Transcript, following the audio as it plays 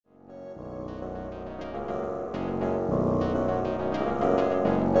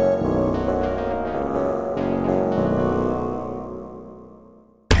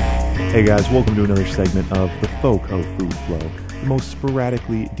Hey guys, welcome to another segment of The Folk of Food Flow, the most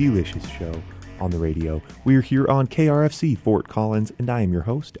sporadically delicious show on the radio. We're here on KRFC Fort Collins, and I am your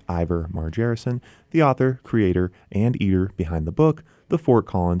host, Ivor Margerison, the author, creator, and eater behind the book, The Fort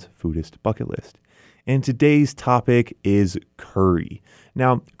Collins Foodist Bucket List. And today's topic is curry.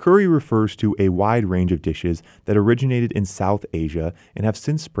 Now, curry refers to a wide range of dishes that originated in South Asia and have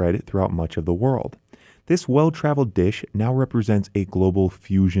since spread throughout much of the world. This well-traveled dish now represents a global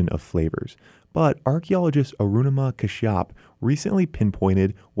fusion of flavors, but archaeologist Arunima Kashyap recently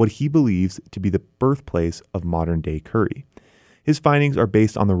pinpointed what he believes to be the birthplace of modern-day curry. His findings are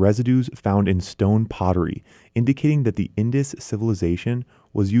based on the residues found in stone pottery, indicating that the Indus civilization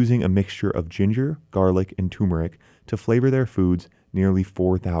was using a mixture of ginger, garlic, and turmeric to flavor their foods nearly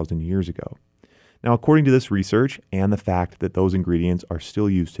 4,000 years ago. Now, according to this research and the fact that those ingredients are still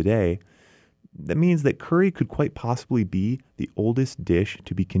used today, that means that curry could quite possibly be the oldest dish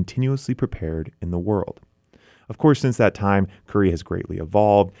to be continuously prepared in the world. Of course, since that time, curry has greatly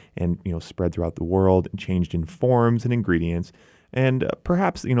evolved and spread throughout the world and changed in forms and ingredients. And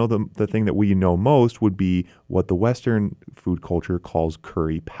perhaps the thing that we know most would be what the Western food culture calls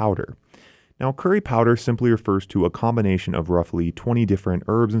curry powder. Now, curry powder simply refers to a combination of roughly 20 different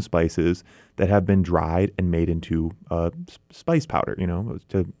herbs and spices that have been dried and made into spice powder,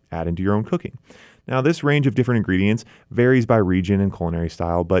 to add into your own cooking. Now, this range of different ingredients varies by region and culinary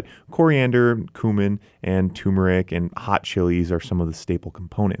style, but coriander, cumin, and turmeric and hot chilies are some of the staple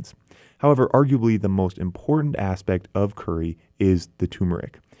components. However, arguably the most important aspect of curry is the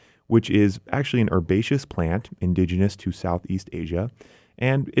turmeric, which is actually an herbaceous plant indigenous to Southeast Asia.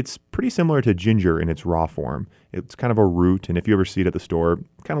 And it's pretty similar to ginger in its raw form. It's kind of a root, and if you ever see it at the store,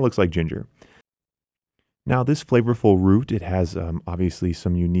 it kind of looks like ginger. Now, this flavorful root, it has obviously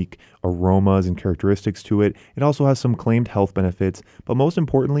some unique aromas and characteristics to it. It also has some claimed health benefits, but most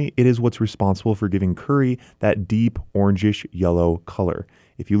importantly, it is what's responsible for giving curry that deep orangish yellow color.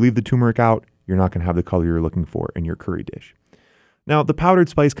 If you leave the turmeric out, you're not going to have the color you're looking for in your curry dish. Now, the powdered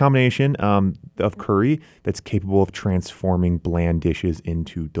spice combination of curry that's capable of transforming bland dishes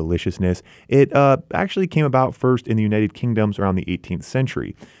into deliciousness, it actually came about first in the United Kingdoms around the 18th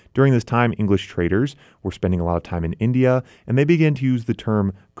century. During this time, English traders were spending a lot of time in India, and they began to use the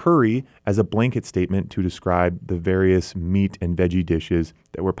term curry as a blanket statement to describe the various meat and veggie dishes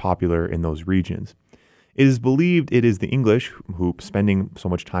that were popular in those regions. It is believed it is the English who, spending so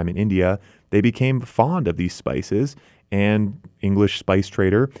much time in India, they became fond of these spices, and English spice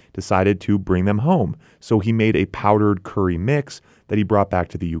trader decided to bring them home. So he made a powdered curry mix that he brought back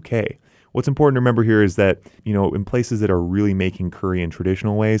to the UK. What's important to remember here is that, in places that are really making curry in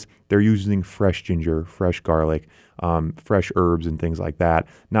traditional ways, they're using fresh ginger, fresh garlic, fresh herbs and things like that,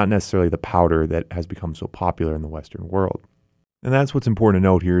 not necessarily the powder that has become so popular in the Western world. And that's what's important to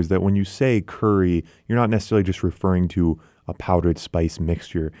note here is that when you say curry, you're not necessarily just referring to a powdered spice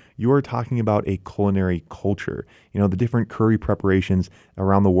mixture. You are talking about a culinary culture. The different curry preparations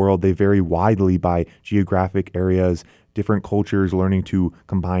around the world, they vary widely by geographic areas, different cultures learning to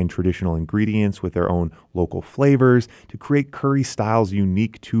combine traditional ingredients with their own local flavors to create curry styles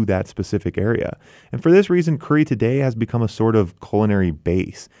unique to that specific area. And for this reason, curry today has become a sort of culinary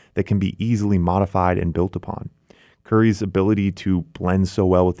base that can be easily modified and built upon. Curry's ability to blend so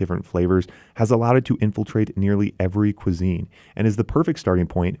well with different flavors has allowed it to infiltrate nearly every cuisine and is the perfect starting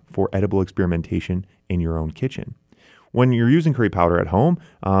point for edible experimentation in your own kitchen. When you're using curry powder at home,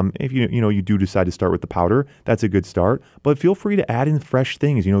 if you do decide to start with the powder, that's a good start. But feel free to add in fresh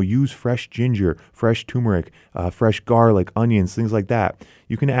things. Use fresh ginger, fresh turmeric, fresh garlic, onions, things like that.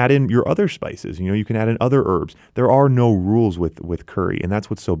 You can add in your other spices. You can add in other herbs. There are no rules with curry, and that's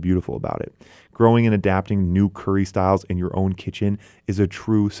what's so beautiful about it. Growing and adapting new curry styles in your own kitchen is a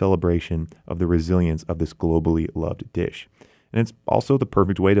true celebration of the resilience of this globally loved dish. And it's also the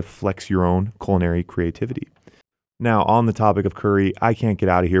perfect way to flex your own culinary creativity. Now, on the topic of curry, I can't get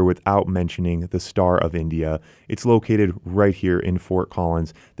out of here without mentioning the Star of India. It's located right here in Fort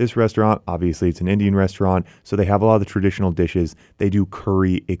Collins. This restaurant, obviously, it's an Indian restaurant, so they have a lot of the traditional dishes. They do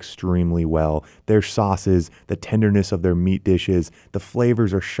curry extremely well. Their sauces, the tenderness of their meat dishes, the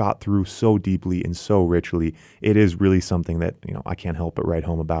flavors are shot through so deeply and so richly. It is really something that, I can't help but write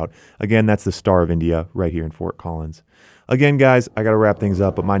home about. Again, that's the Star of India right here in Fort Collins. Again, guys, I got to wrap things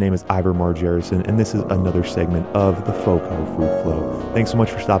up, but my name is Ivor Margerison, and this is another segment of The Folk of Food Flow. Thanks so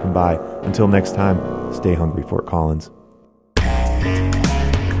much for stopping by. Until next time, stay hungry, Fort Collins.